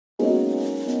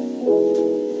Hey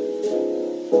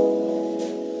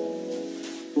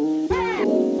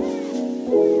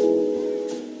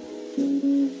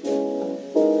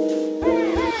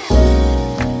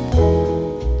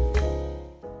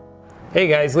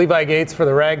guys, Levi Gates for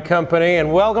the Rag Company,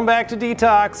 and welcome back to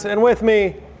DETALKS. And with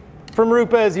me, from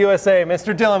RUPES USA,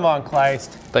 Mr. Dylan von Kleist.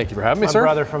 Thank you for having me, sir. My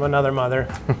brother from another mother.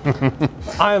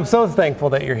 I am so thankful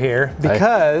that you're here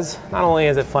because not only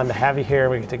is it fun to have you here,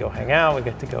 we get to go hang out, we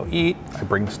get to go eat. I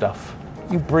bring stuff.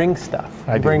 You bring stuff.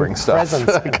 I do bring stuff.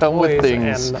 Presents I come with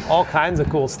things. And all kinds of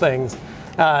cool things.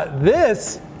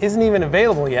 This isn't even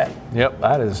available yet. Yep,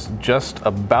 that is just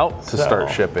about to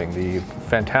start shipping. The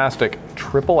fantastic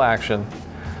triple action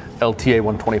LTA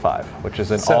 125, which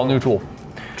is an all new tool.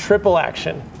 Triple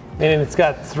action. And it's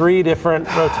got 3 different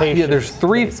rotations. Yeah, there's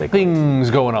 3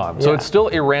 things going on. Yeah. So it's still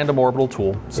a random orbital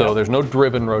tool. So there's no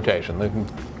driven rotation. The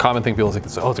common thing people think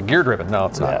is, oh, it's a gear driven. No,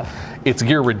 it's not. It's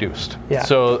gear reduced. Yeah.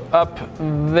 So up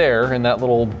there in that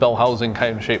little bell housing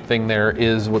kind of shaped thing there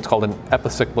is what's called an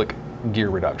epicyclic gear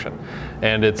reduction.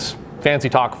 And it's fancy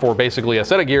talk for basically a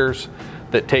set of gears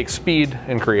that takes speed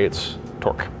and creates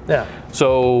torque. Yeah.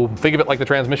 So think of it like the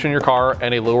transmission in your car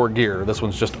and a lower gear. This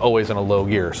one's just always in a low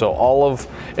gear. So all of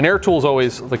an air tool is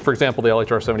always, like for example, the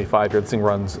LHR 75 here, this thing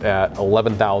runs at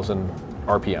 11,000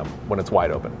 RPM when it's wide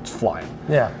open. It's flying.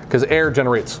 Yeah. Because air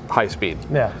generates high speed.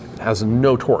 Yeah. It has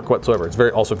no torque whatsoever. It's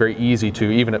also very easy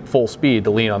to, even at full speed,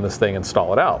 to lean on this thing and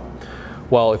stall it out.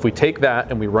 Well, if we take that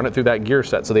and we run it through that gear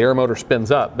set, so the air motor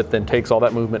spins up, but then takes all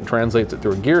that movement and translates it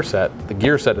through a gear set, the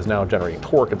gear set is now generating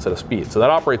torque instead of speed. So that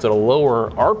operates at a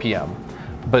lower RPM,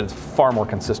 but it's far more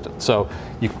consistent. So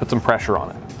you can put some pressure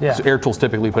on it. Yeah. So air tools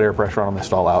typically put air pressure on them, they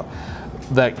stall out.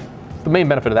 The main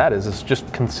benefit of that is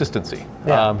just consistency.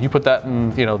 Yeah. You put that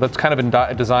in, that's kind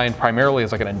of designed primarily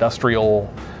as like an industrial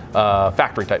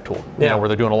factory type tool, where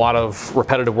they're doing a lot of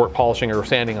repetitive work, polishing or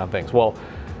sanding on things. Well,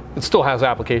 it still has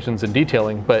applications in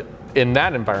detailing, but in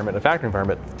that environment, a factory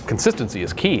environment, consistency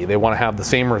is key. They want to have the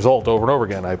same result over and over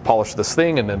again. I polish this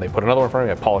thing, and then they put another one in front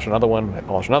of me, I polish another one, I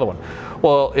polish another one.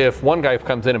 Well, if one guy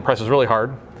comes in and presses really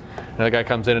hard, and the guy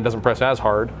comes in and doesn't press as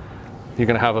hard, you're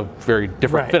going to have a very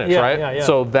different finish, right? Yeah, yeah.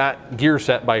 So that gear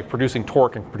set, by producing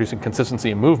torque and producing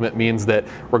consistency and movement, means that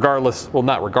regardless, well,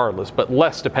 not regardless, but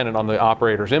less dependent on the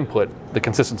operator's input, the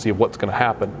consistency of what's going to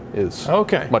happen is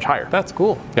much higher. That's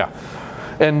cool. Yeah.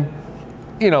 And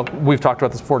we've talked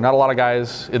about this before, not a lot of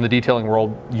guys in the detailing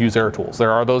world use air tools. There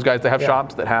are those guys that have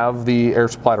shops that have the air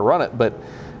supply to run it, but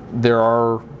there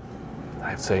are,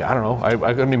 I'd say, I don't know, I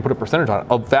couldn't even put a percentage on it.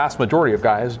 A vast majority of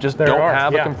guys just don't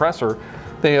have a compressor.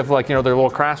 They have their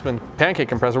little Craftsman pancake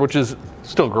compressor, which is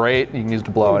still great. You can use it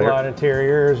to blow out air. Blow out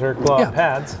interiors or blow out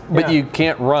pads. But you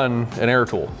can't run an air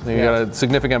tool. You got a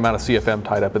significant amount of CFM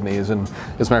tied up in these. And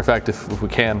as a matter of fact, if we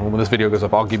can, when this video goes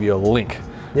up, I'll give you a link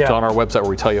to on our website where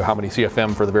we tell you how many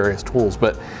CFM for the various tools.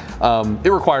 But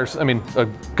it requires, a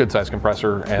good sized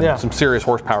compressor and some serious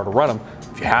horsepower to run them.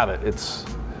 If you have it,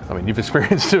 you've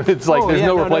experienced it. It's like there's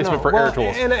no replacement for air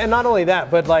tools. And not only that,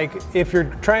 but like if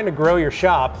you're trying to grow your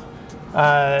shop,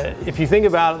 if you think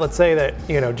about it, let's say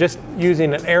that just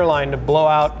using an airline to blow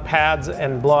out pads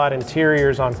and blow out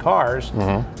interiors on cars,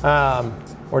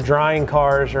 or drying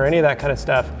cars or any of that kind of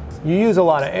stuff, you use a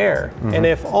lot of air. And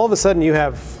if all of a sudden you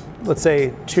have, let's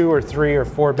say, 2 or 3 or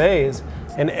 4 bays,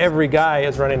 and every guy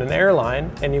is running an airline,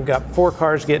 and you've got 4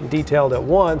 cars getting detailed at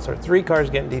once, or 3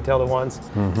 cars getting detailed at once,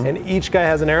 and each guy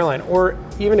has an airline, or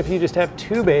even if you just have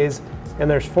 2 bays and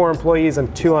there's 4 employees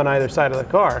and 2 on either side of the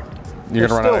car, you're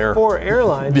gonna run out of air. 4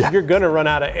 airlines, you're gonna run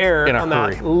out of air on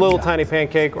that little tiny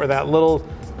pancake or that little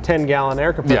 10-gallon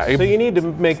air compressor. So you need to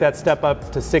make that step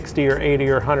up to 60 or 80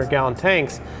 or 100-gallon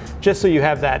tanks just so you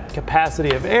have that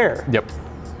capacity of air. Yep.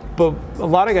 But a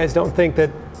lot of guys don't think that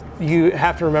you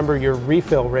have to remember your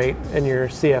refill rate and your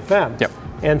CFM. Yep.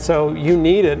 And so you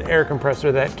need an air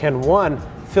compressor that can, 1,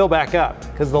 fill back up.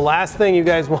 Because the last thing you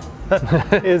guys want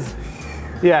is,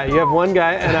 you have one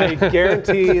guy, and I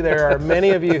guarantee there are many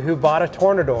of you who bought a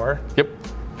Tornador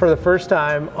for the first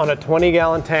time on a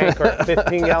 20-gallon tank or a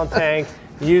 15-gallon tank,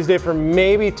 used it for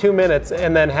maybe 2 minutes,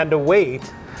 and then had to wait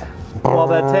while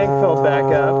that tank filled back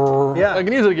up. Yeah, I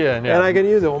can use it again. Yeah. And I can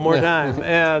use it one more time.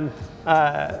 And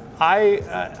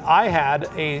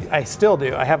I still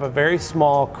do. I have a very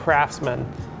small Craftsman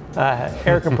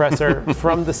air compressor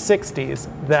from the 60s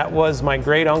that was my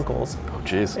great uncle's. Oh,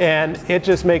 jeez. And it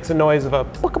just makes a noise of a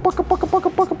bucka, bucka, bucka,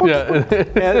 bucka, bucka,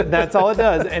 bucka. And that's all it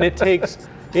does. And it takes,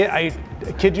 I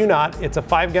kid you not, it's a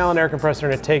 5-gallon air compressor,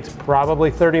 and it takes probably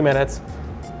 30 minutes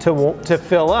to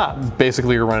fill up.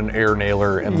 Basically, you're running an air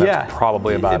nailer, and that's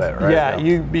probably about it, right? Yeah,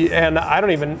 and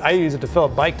I use it to fill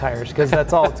up bike tires because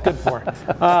that's all it's good for.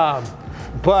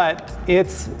 but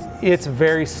it's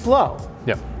very slow.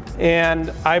 Yeah.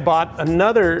 And I bought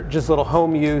another just little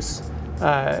home use,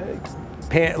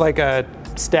 like a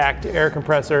stacked air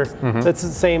compressor. That's the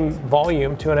same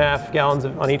volume, 2.5 gallons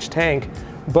on each tank,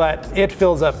 but it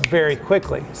fills up very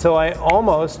quickly. So I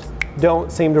almost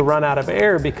don't seem to run out of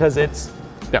air because it's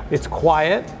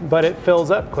quiet, but it fills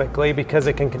up quickly because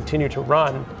it can continue to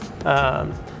run.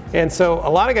 And so a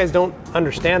lot of guys don't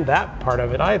understand that part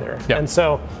of it either. Yeah. And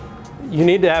so you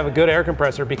need to have a good air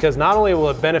compressor because not only will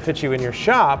it benefit you in your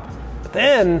shop, but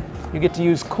then you get to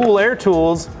use cool air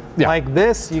tools like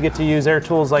this. You get to use air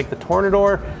tools like the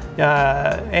Tornador,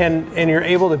 and you're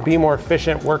able to be more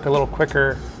efficient, work a little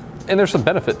quicker. And there's some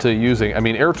benefit to using, I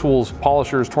mean, air tools,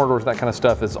 polishers, Tornadors, that kind of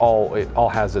stuff it all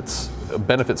has its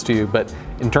benefits to you. But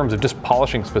in terms of just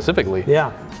polishing specifically,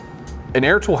 an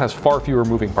air tool has far fewer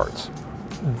moving parts,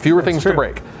 fewer things to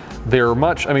break. They're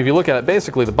much, I mean, if you look at it,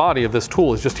 basically the body of this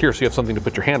tool is just here so you have something to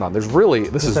put your hand on. There's really,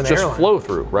 this is just flow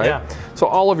through, right? Yeah. So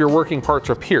all of your working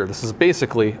parts are up here. This is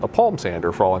basically a palm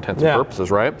sander for all intents and purposes,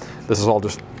 right? This is all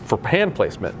just for hand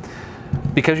placement.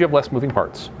 Because you have less moving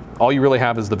parts, all you really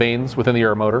have is the vanes within the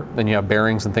air motor, and you have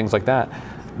bearings and things like that.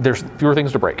 There's fewer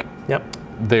things to break.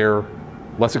 They're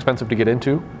less expensive to get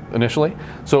into initially.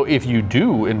 So if you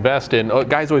do invest in,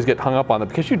 guys always get hung up on it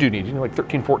because you do need, like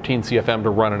 13, 14 CFM to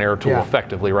run an air tool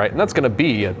effectively, right? And that's going to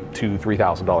be a $2,000,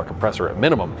 $3,000 compressor at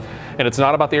minimum. And it's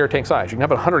not about the air tank size. You can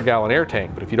have a 100-gallon air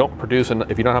tank, but if you don't produce,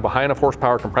 if you don't have a high enough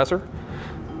horsepower compressor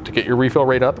to get your refill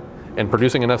rate up and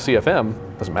producing enough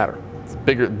CFM, doesn't matter.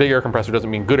 Big air compressor doesn't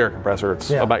mean good air compressor.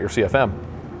 It's about your CFM.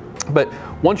 But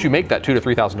once you make that $2,000 to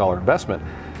 $3,000 investment,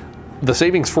 the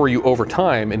savings for you over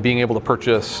time and being able to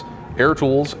purchase air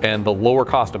tools and the lower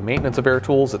cost of maintenance of air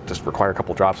tools that just require a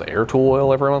couple drops of air tool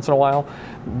oil every once in a while,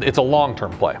 it's a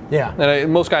long-term play.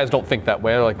 And most guys don't think that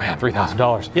way. They're like, man,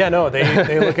 $3,000. Yeah, no,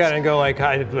 they look at it and go like,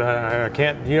 I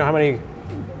can't, you know how many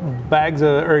bags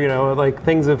of, or like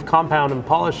things of compound and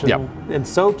polish and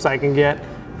soaps I can get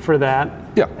for that.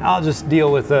 I'll just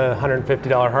deal with a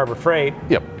 $150 Harbor Freight.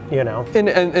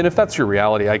 And if that's your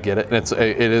reality, I get it.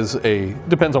 And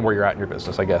depends on where you're at in your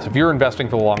business, I guess. If you're investing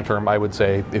for the long term, I would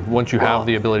say once you have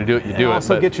the ability to do it, you do it.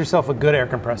 Also get yourself a good air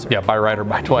compressor. Buy right or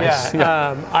buy twice.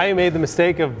 I made the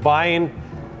mistake of buying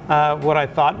what I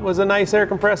thought was a nice air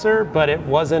compressor, but it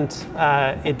wasn't.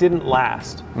 It didn't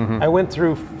last. I went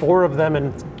through 4 of them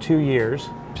in 2 years.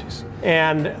 Jeez.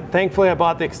 And thankfully I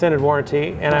bought the extended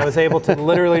warranty and I was able to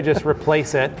literally just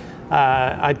replace it.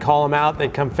 I'd call them out,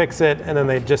 they'd come fix it, and then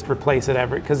they'd just replace it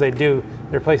because they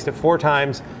replaced it 4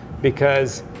 times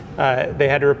because they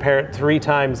had to repair it 3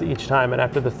 times each time, and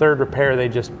after the 3rd repair, they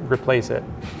just replace it.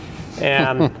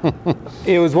 And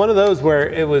it was one of those where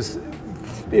it was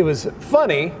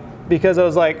funny because I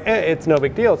was like, it's no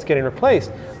big deal, it's getting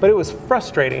replaced. But it was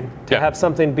frustrating to have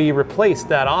something be replaced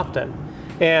that often.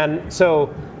 And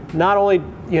so not only,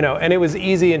 and it was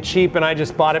easy and cheap, and I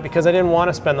just bought it because I didn't want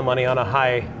to spend the money on a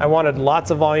high. I wanted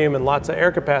lots of volume and lots of air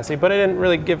capacity, but I didn't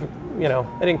really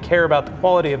I didn't care about the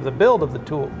quality of the build of the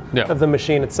tool, of the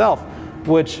machine itself,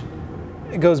 which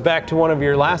goes back to one of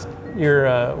your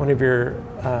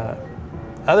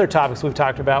other topics we've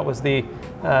talked about was the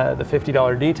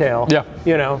 $50 detail.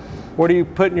 Where do you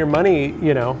put your money?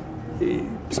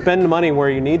 Spend the money where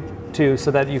you need to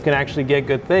so that you can actually get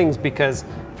good things, because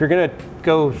if you're going to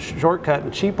go shortcut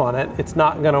and cheap on it, it's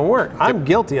not going to work. I'm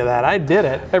guilty of that. I did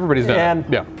it. Everybody's done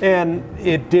it. And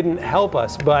it didn't help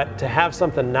us, but to have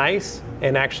something nice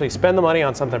and actually spend the money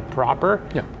on something proper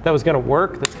that was going to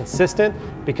work, that's consistent,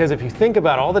 because if you think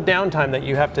about all the downtime that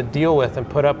you have to deal with and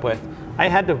put up with, I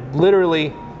had to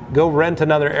literally go rent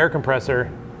another air compressor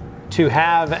to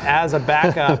have as a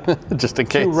backup just in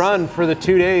case, to run for the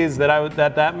 2 days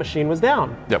that machine was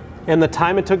down. And the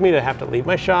time it took me to have to leave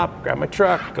my shop, grab my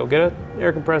truck, go get an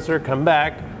air compressor, come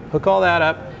back, hook all that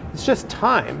up, it's just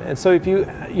time. And so if you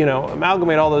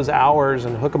amalgamate all those hours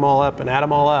and hook them all up and add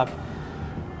them all up,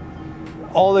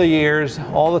 all the years,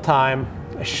 all the time,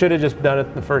 I should have just done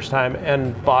it the first time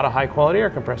and bought a high quality air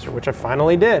compressor, which I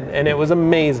finally did, and it was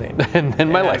amazing. And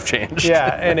then my life changed.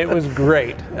 And it was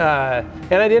great.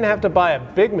 And I didn't have to buy a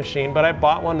big machine, but I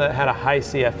bought one that had a high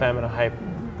CFM and a high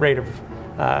rate of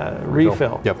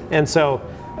refill. And so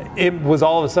it was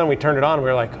all of a sudden we turned it on and we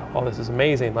were like, oh, this is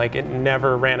amazing. Like, it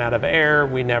never ran out of air.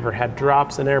 We never had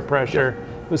drops in air pressure.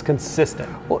 It was consistent,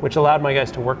 which allowed my guys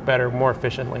to work better, more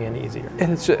efficiently, and easier.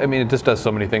 And it's just, it just does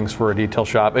so many things for a detail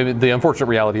shop. The unfortunate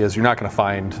reality is you're not going to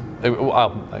find,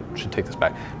 I should take this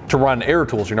back, to run air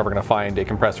tools, you're never going to find a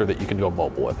compressor that you can do a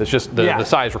mobile with. It's just the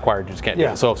size required, you just can't do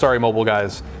it. So sorry, mobile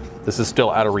guys, this is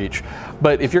still out of reach.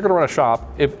 But if you're going to run a shop,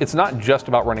 it's not just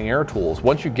about running air tools.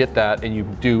 Once you get that, and you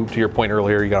do, to your point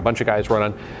earlier, you got a bunch of guys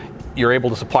running, you're able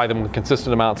to supply them with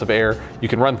consistent amounts of air. You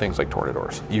can run things like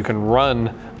tornadors. You can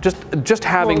run just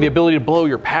having the ability to blow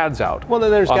your pads out. Well, then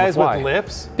there's guys with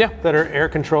lifts that are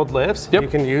air-controlled lifts. Yep. You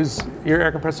can use your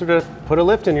air compressor to put a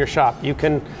lift in your shop. You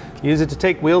can use it to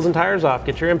take wheels and tires off,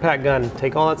 get your impact gun,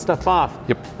 take all that stuff off.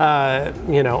 Yep.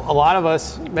 You know, a lot of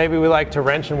us, maybe we like to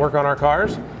wrench and work on our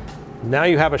cars. Now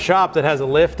you have a shop that has a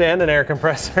lift and an air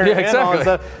compressor. Yeah, exactly. And all that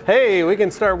stuff. Hey, we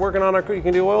can start working on you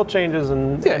can do oil changes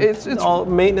and it's all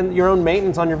maintenance, your own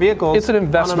maintenance on your vehicles. It's an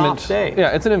investment. On an off day.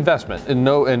 Yeah, it's an investment,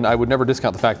 and I would never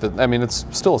discount the fact that, I mean, it's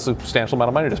still a substantial amount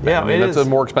of money to spend. Yeah, I mean, that's a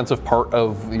more expensive part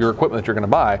of your equipment that you're going to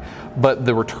buy, but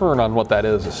the return on what that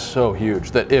is so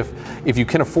huge that if you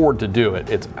can afford to do it,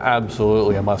 it's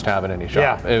absolutely a must-have in any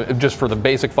shop. Yeah. Just for the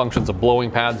basic functions of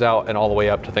blowing pads out and all the way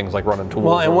up to things like running tools.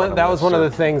 Well, and that was one of the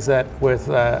things that with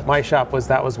my shop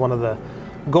that was one of the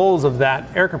goals of that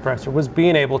air compressor, was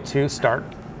being able to start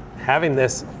having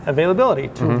this availability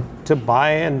to buy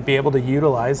and be able to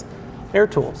utilize air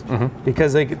tools.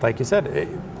 Because like you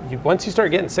said, once you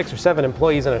start getting 6 or 7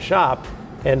 employees in a shop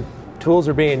and tools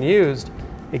are being used,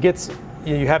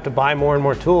 you have to buy more and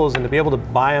more tools, and to be able to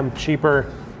buy them cheaper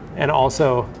and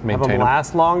also have them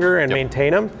last longer and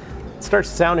maintain them, it starts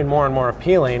sounding more and more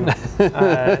appealing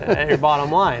at your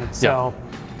bottom line. So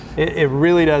it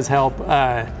really does help.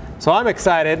 So I'm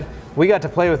excited. We got to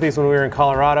play with these when we were in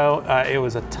Colorado. It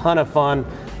was a ton of fun.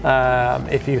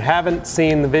 If you haven't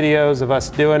seen the videos of us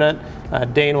doing it,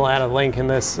 Dane will add a link in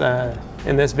this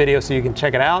video so you can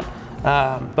check it out.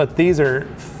 But these are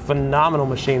phenomenal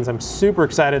machines. I'm super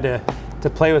excited to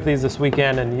play with these this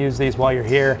weekend and use these while you're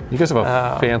here. You guys have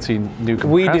a fancy new compressor,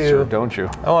 we do, don't you?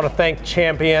 I want to thank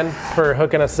Champion for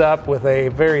hooking us up with a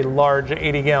very large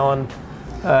 80-gallon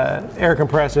air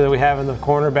compressor that we have in the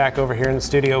corner back over here in the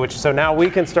studio, so now we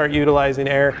can start utilizing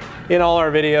air in all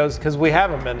our videos, because we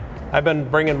haven't been. I've been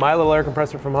bringing my little air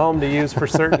compressor from home to use for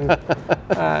certain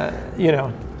you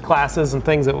know, classes and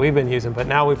things that we've been using, but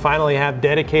now we finally have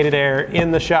dedicated air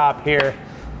in the shop here.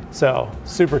 So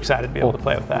super excited to be able to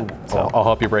play with that. So I'll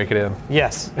help you break it in.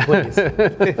 Yes, please.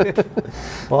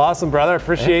 Well, awesome, brother. I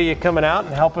appreciate you coming out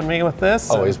and helping me with this.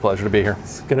 Always a pleasure to be here.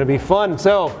 It's going to be fun.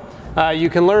 So you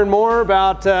can learn more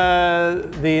about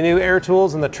the new air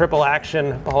tools and the triple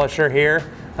action polisher here,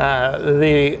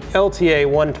 the LTA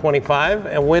 125,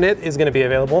 and when it is going to be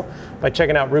available by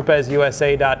checking out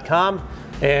rupesusa.com.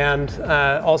 And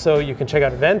also you can check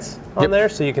out events on there,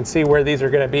 so you can see where these are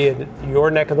going to be in your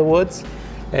neck of the woods.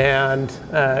 And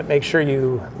make sure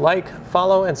you like,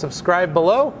 follow, and subscribe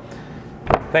below.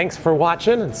 Thanks for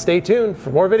watching, and stay tuned for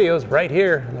more videos right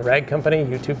here on the Rag Company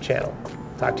YouTube channel.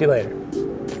 Talk to you later.